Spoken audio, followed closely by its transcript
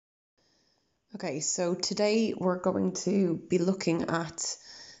Okay, so today we're going to be looking at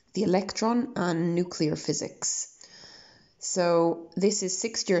the electron and nuclear physics. So this is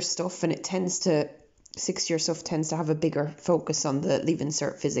 6th-year stuff, and 6th-year stuff tends to have a bigger focus on the Leaving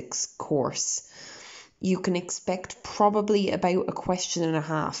Cert Physics course. You can expect probably about a question and a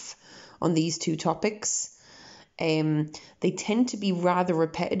half on these two topics. They tend to be rather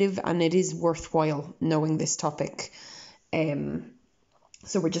repetitive, and it is worthwhile knowing this topic.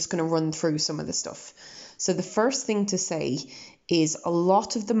 So we're just going to run through some of the stuff. So the first thing to say is a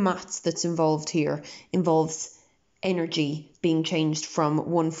lot of the maths that's involved here involves energy being changed from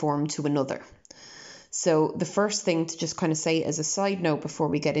one form to another. So the first thing to just kind of say as a side note before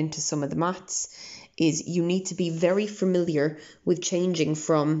we get into some of the maths is you need to be very familiar with changing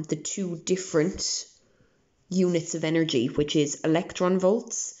from the two different units of energy, which is electron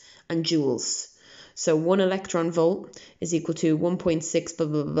volts and joules. So 1 electron volt is equal to 1.6 blah,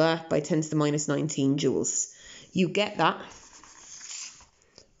 blah, blah, by 10 to the minus 19 joules. You get that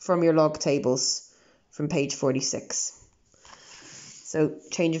from your log tables from page 46. So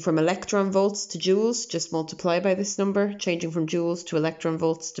changing from electron volts to joules, just multiply by this number. Changing from joules to electron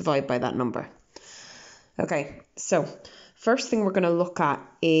volts, divide by that number. Okay, so first thing we're going to look at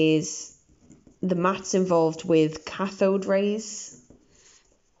is the maths involved with cathode rays.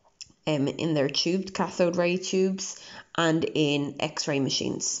 In their tubed cathode ray tubes and in x-ray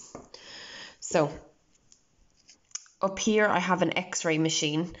machines. So up here I have an x-ray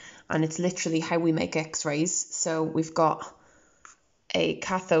machine, and it's literally how we make x-rays. So we've got a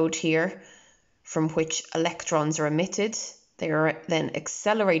cathode here from which electrons are emitted. They are then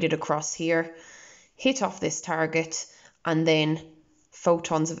accelerated across here, hit off this target, and then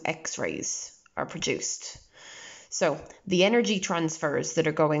photons of x-rays are produced. So the energy transfers that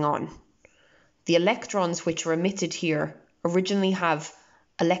are going on, the electrons which are emitted here originally have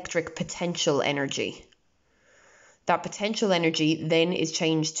electric potential energy. That potential energy then is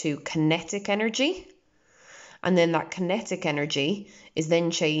changed to kinetic energy, and then that kinetic energy is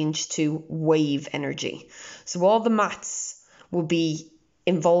then changed to wave energy. So all the maths will be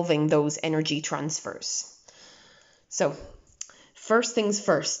involving those energy transfers. So first things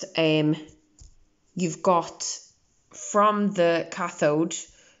first, you've got from the cathode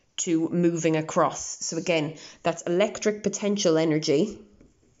to moving across. So again, that's electric potential energy.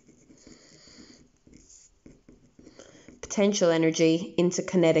 Potential energy into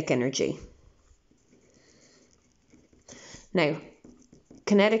kinetic energy. Now,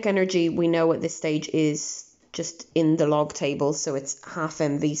 kinetic energy we know at this stage is just in the log table, so it's half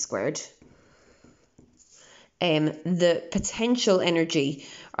mv squared. The potential energy,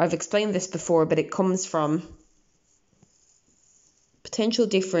 I've explained this before, but it comes from potential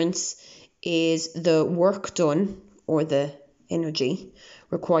difference is the work done, or the energy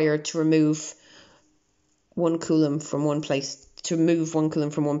required to remove 1 coulomb from one place, to move 1 coulomb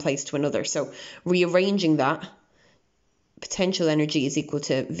from one place to another. So rearranging that, potential energy is equal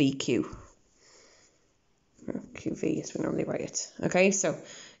to VQ. Or QV as we normally write it. Okay, so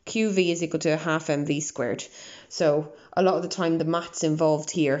QV is equal to half mv squared. So a lot of the time the maths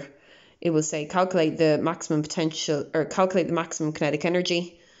involved here, it will say calculate the maximum potential, or calculate the maximum kinetic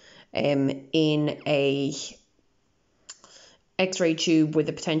energy in a X-ray tube with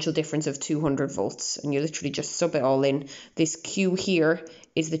a potential difference of 200 volts, and you literally just sub it all in. This Q here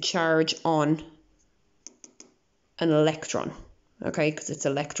is the charge on an electron, okay, because it's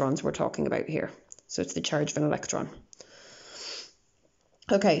electrons we're talking about here. So it's the charge of an electron.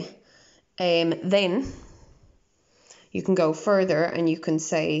 Okay, then you can go further and you can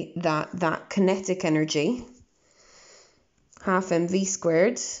say that kinetic energy, half mv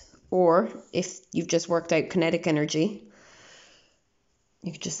squared, or if you've just worked out kinetic energy,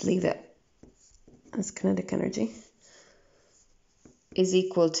 you could just leave it as kinetic energy, is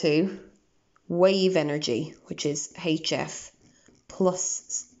equal to wave energy, which is HF,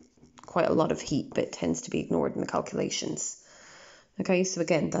 plus quite a lot of heat, but it tends to be ignored in the calculations. Okay, so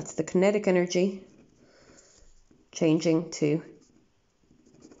again, that's the kinetic energy changing to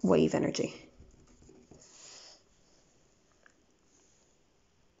wave energy.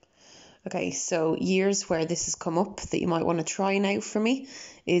 Okay, so years where this has come up that you might want to try now for me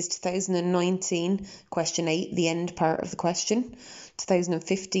is 2019, question 8, the end part of the question,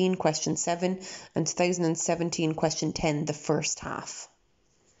 2015, question 7, and 2017, question 10, the first half.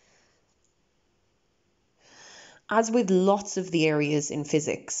 As with lots of the areas in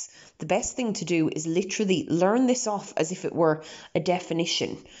physics, the best thing to do is literally learn this off as if it were a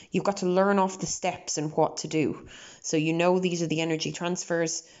definition. You've got to learn off the steps and what to do. So you know these are the energy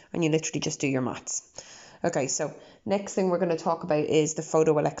transfers, and you literally just do your maths. Okay, so next thing we're going to talk about is the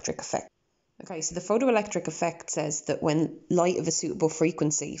photoelectric effect. Okay, so the photoelectric effect says that when light of a suitable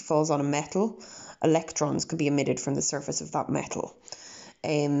frequency falls on a metal, electrons can be emitted from the surface of that metal.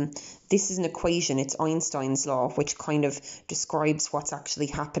 This is an equation, it's Einstein's law, which kind of describes what's actually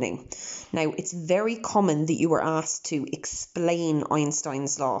happening. Now, it's very common that you were asked to explain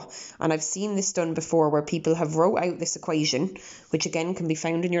Einstein's law, and I've seen this done before where people have wrote out this equation, which again can be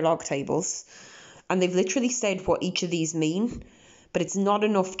found in your log tables, and they've literally said what each of these mean, but it's not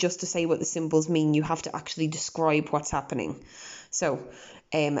enough just to say what the symbols mean, you have to actually describe what's happening. So,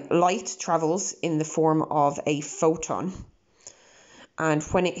 light travels in the form of a photon, and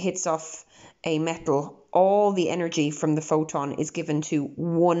when it hits off a metal, all the energy from the photon is given to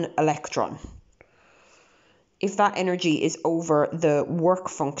one electron. If that energy is over the work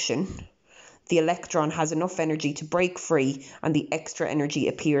function, the electron has enough energy to break free, and the extra energy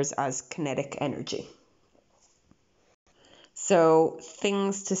appears as kinetic energy. So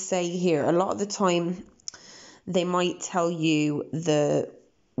things to say here, a lot of the time they might tell you the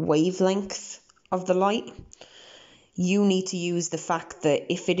wavelength of the light. You need to use the fact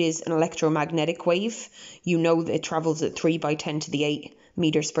that if it is an electromagnetic wave, you know that it travels at 3 by 10 to the 8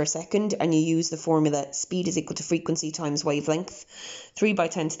 meters per second, and you use the formula speed is equal to frequency times wavelength. 3 by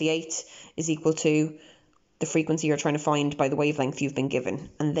 10 to the 8 is equal to the frequency you're trying to find by the wavelength you've been given,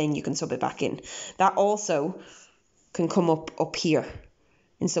 and then you can sub it back in. That also can come up here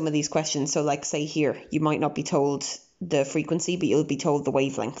in some of these questions. So like say here, you might not be told the frequency, but you'll be told the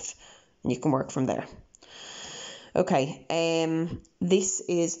wavelength, and you can work from there. Okay, this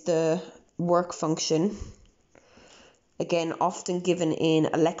is the work function. Again, often given in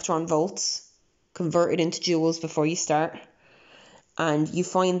electron volts, converted into joules before you start. And you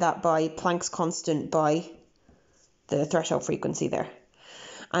find that by Planck's constant by the threshold frequency there.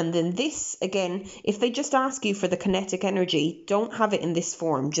 And then this, again, if they just ask you for the kinetic energy, don't have it in this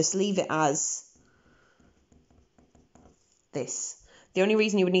form. Just leave it as this. The only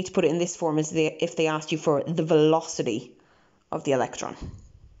reason you would need to put it in this form is if they asked you for the velocity of the electron.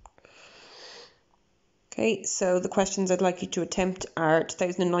 Okay, so the questions I'd like you to attempt are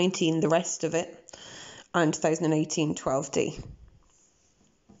 2019, the rest of it, and 2018, 12D.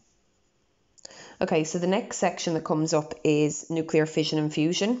 Okay, so the next section that comes up is nuclear fission and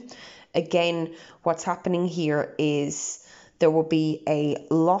fusion. Again, what's happening here is there will be a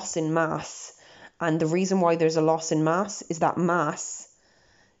loss in mass, and the reason why there's a loss in mass is that mass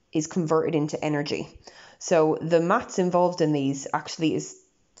is converted into energy. So the maths involved in these actually is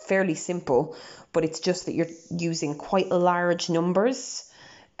fairly simple, but it's just that you're using quite large numbers,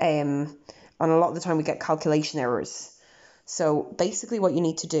 and a lot of the time we get calculation errors. So basically what you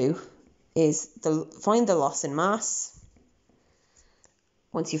need to do is find the loss in mass.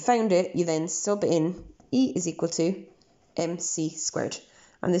 Once you've found it, you then sub in E is equal to mc squared,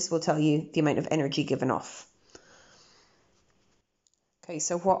 and this will tell you the amount of energy given off. Okay,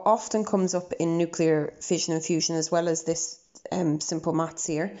 so what often comes up in nuclear fission and fusion, as well as this simple maths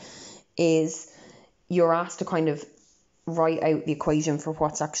here, is you're asked to kind of write out the equation for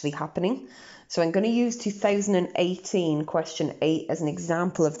what's actually happening. So I'm going to use 2018 question 8 as an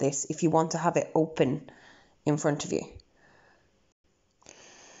example of this if you want to have it open in front of you.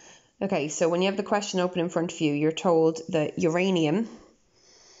 Okay, so when you have the question open in front of you, you're told that uranium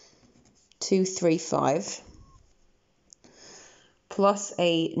 235 plus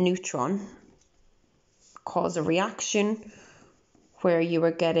a neutron cause a reaction where you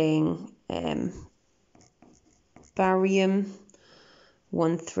are getting barium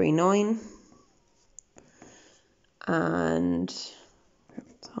 139 and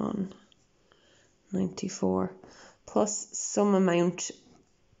krypton 94 plus some amount,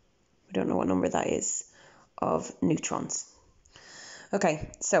 we don't know what number that is, of neutrons.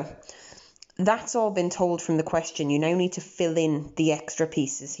 Okay, so that's all been told from the question. You now need to fill in the extra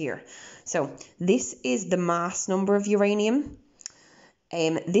pieces here. So this is the mass number of uranium.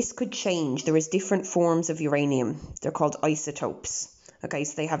 This could change. There is different forms of uranium. They're called isotopes. Okay,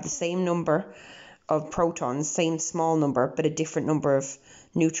 so they have the same number of protons, same small number, but a different number of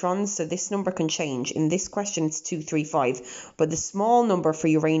neutrons. So this number can change. In this question, it's 235, but the small number for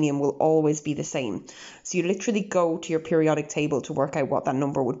uranium will always be the same. So you literally go to your periodic table to work out what that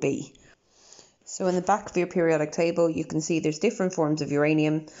number would be. So in the back of your periodic table, you can see there's different forms of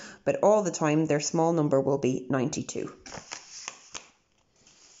uranium, but all the time their small number will be 92.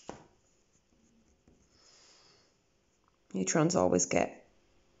 Neutrons always get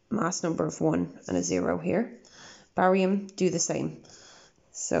mass number of 1 and a 0 here. Barium, do the same.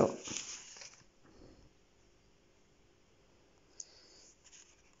 So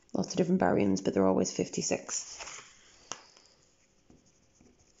lots of different bariums, but they're always 56.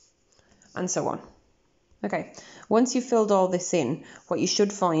 and so on. Okay, once you've filled all this in, what you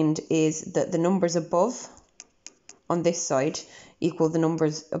should find is that the numbers above on this side equal the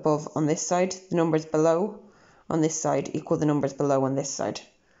numbers above on this side. The numbers below on this side equal the numbers below on this side.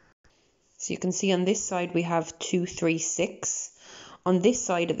 So you can see on this side we have 2, 3, 6. On this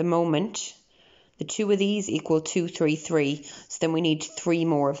side at the moment, the two of these equal 2, 3, 3. So then we need 3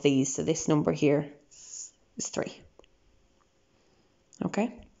 more of these. So this number here is 3.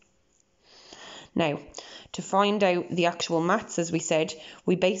 Okay. Now, to find out the actual maths, as we said,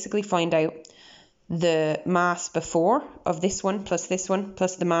 we basically find out the mass before of this one plus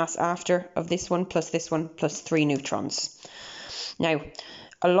the mass after of this one plus 3 neutrons. Now,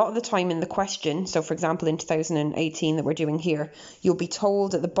 a lot of the time in the question, so for example in 2018 that we're doing here, you'll be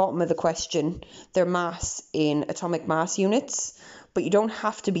told at the bottom of the question their mass in atomic mass units, but you don't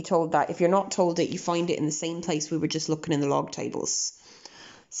have to be told that. If you're not told it, you find it in the same place we were just looking in the log tables.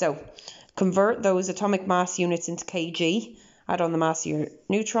 So, convert those atomic mass units into kg, add on the mass of your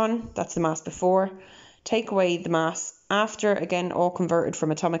neutron, that's the mass before, take away the mass after, again all converted from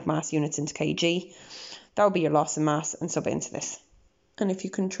atomic mass units into kg, that will be your loss in mass, and sub into this. And if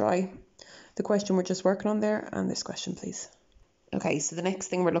you can try the question we're just working on there, and this question please. Okay, so the next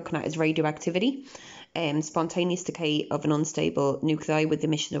thing we're looking at is radioactivity, spontaneous decay of an unstable nuclei with the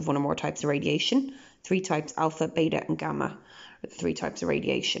emission of one or more types of radiation. 3 types, alpha, beta and gamma, are the 3 types of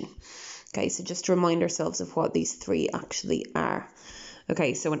radiation. Okay, so just to remind ourselves of what these 3 actually are.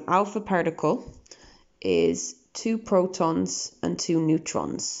 Okay, so an alpha particle is 2 protons and 2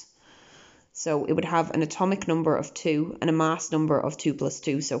 neutrons. So it would have an atomic number of 2 and a mass number of 2 plus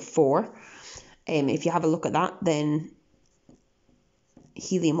 2, so 4. If you have a look at that, then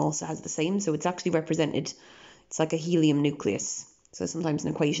helium also has the same. So it's actually represented, it's like a helium nucleus. So sometimes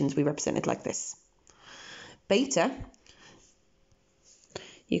in equations we represent it like this. Beta,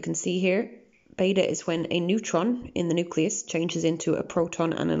 you can see here, beta is when a neutron in the nucleus changes into a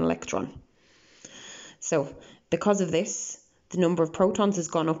proton and an electron. So because of this, the number of protons has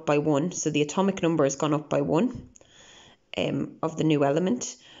gone up by 1, so the atomic number has gone up by 1 of the new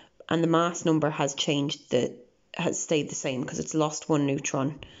element, and the mass number has has stayed the same because it's lost 1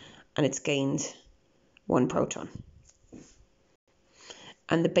 neutron and it's gained 1 proton.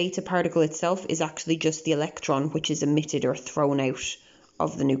 And the beta particle itself is actually just the electron which is emitted or thrown out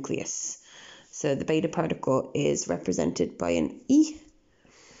of the nucleus. So the beta particle is represented by an E,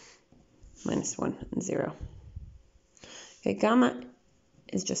 -1 and 0. Okay, gamma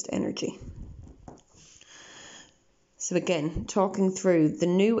is just energy. So again, talking through, the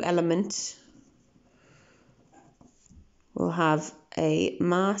new element will have a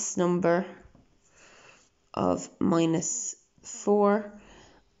mass number of -4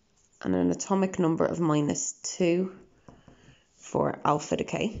 and an atomic number of -2 for alpha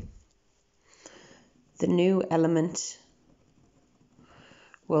decay. The new element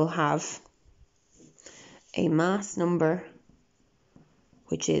will have a mass number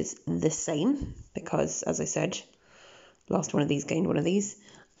which is the same, because as I said, lost 1 of these, gained 1 of these,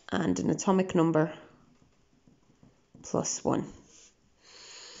 and an atomic number +1.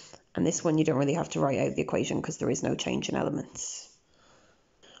 And this one you don't really have to write out the equation because there is no change in elements.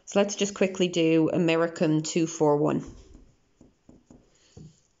 So let's just quickly do American 241.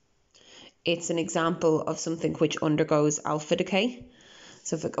 It's an example of something which undergoes alpha decay.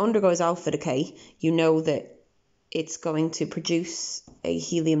 So if it undergoes alpha decay, you know that it's going to produce a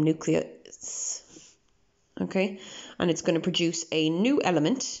helium nucleus, okay? And it's going to produce a new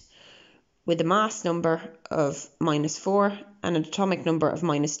element with a mass number of -4 and an atomic number of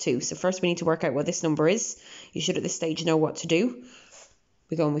 -2. So first we need to work out what this number is. You should at this stage know what to do.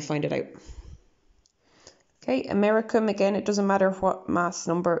 We go and we find it out. Okay, americium, again, it doesn't matter what mass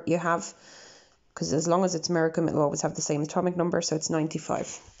number you have, because as long as it's americium, it'll always have the same atomic number, so it's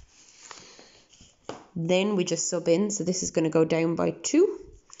 95. Then we just sub in, so this is going to go down by 2,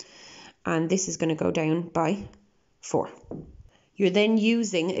 and this is going to go down by 4. You're then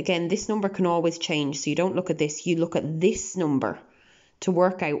using, again, this number can always change, so you don't look at this, you look at this number to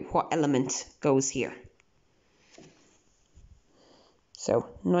work out what element goes here. So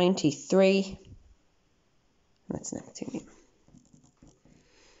 93, that's Neptunium.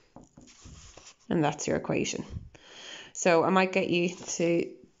 And that's your equation. So I might get you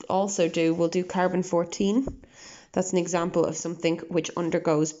to also we'll do carbon 14. That's an example of something which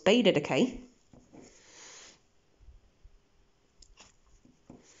undergoes beta decay.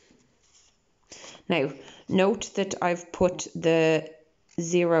 Now, note that I've put the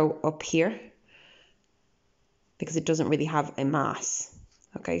 0 up here because it doesn't really have a mass.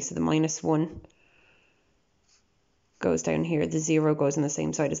 Okay, so the -1 goes down here. The 0 goes on the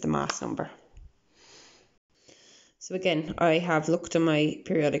same side as the mass number. So again, I have looked on my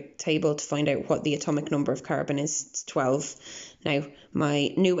periodic table to find out what the atomic number of carbon is. It's 12. Now, my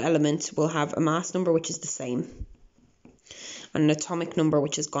new element will have a mass number which is the same, and an atomic number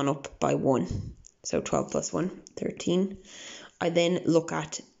which has gone up by 1. So 12 plus 1, 13. I then look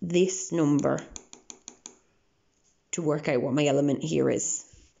at this number to work out what my element here is.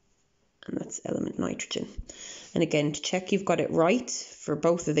 And that's element nitrogen. And again, to check you've got it right for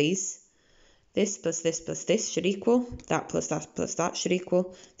both of these, this plus this should equal, that plus that should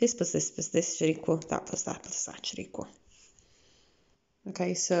equal, this plus this should equal, that plus that should equal.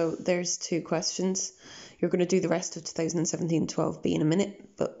 Okay, so there's 2 questions. You're going to do the rest of 2017 12b in a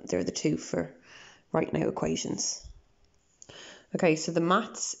minute, but they're the 2 for right now equations. Okay, so the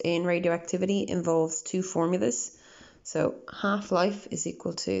maths in radioactivity involves 2 formulas. So half-life is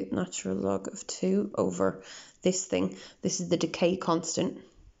equal to natural log of 2 over this thing. This is the decay constant.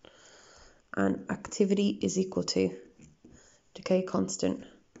 And activity is equal to decay constant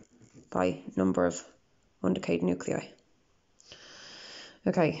by number of undecayed nuclei.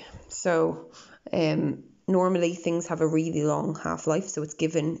 Okay, so normally things have a really long half-life, so it's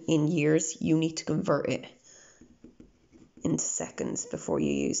given in years. You need to convert it into seconds before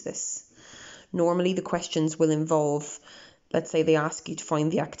you use this. Normally the questions will involve, let's say they ask you to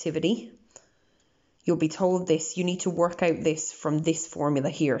find the activity. You'll be told this, you need to work out this from this formula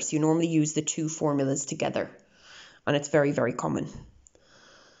here. So you normally use the 2 formulas together, and it's very, very common.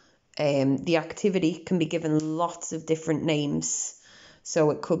 The activity can be given lots of different names.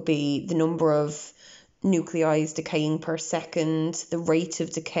 So it could be the number of nuclei decaying per second, the rate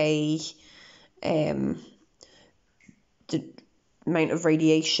of decay, the amount of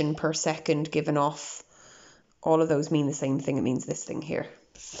radiation per second given off. All of those mean the same thing. It means this thing here.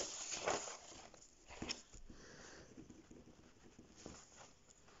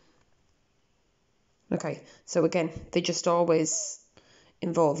 Okay, so again, they just always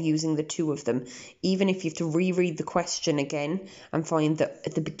involve using the 2 of them. Even if you have to reread the question again and find that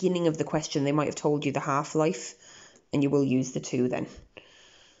at the beginning of the question they might have told you the half-life, and you will use the 2 then.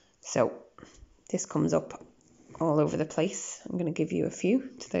 So this comes up all over the place. I'm going to give you a few.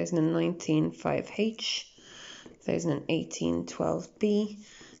 2019 5H, 2018 12B,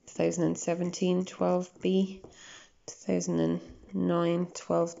 2017 12B, 2009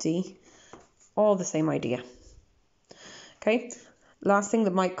 12D. All the same idea. Okay, last thing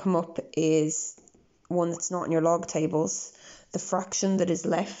that might come up is one that's not in your log tables. The fraction that is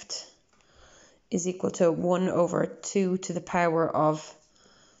left is equal to 1 over 2 to the power of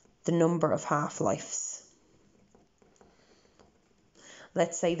the number of half-lives.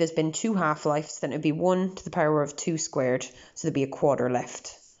 Let's say there's been 2 half-lives, then it would be 1 to the power of 2 squared, so there'd be a quarter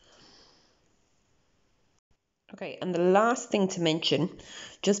left. Okay, and the last thing to mention,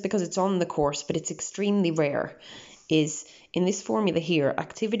 just because it's on the course, but it's extremely rare, is in this formula here,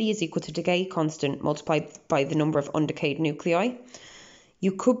 activity is equal to decay constant multiplied by the number of undecayed nuclei.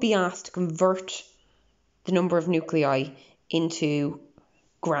 You could be asked to convert the number of nuclei into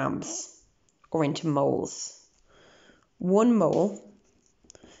grams or into moles. 1 mole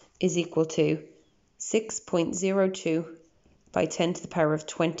is equal to 6.02 by 10 to the power of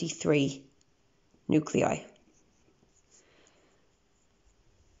 23 nuclei.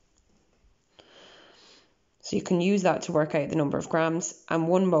 So you can use that to work out the number of grams, and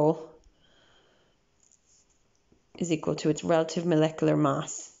 1 mole is equal to its relative molecular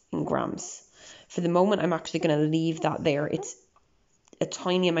mass in grams. For the moment, I'm actually going to leave that there. It's a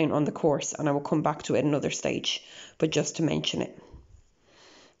tiny amount on the course, and I will come back to it at another stage, but just to mention it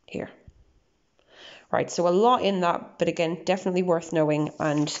here. Right, so a lot in that, but again, definitely worth knowing,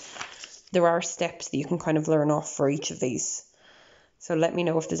 and there are steps that you can kind of learn off for each of these. So let me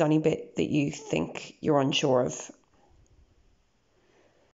know if there's any bit that you think you're unsure of,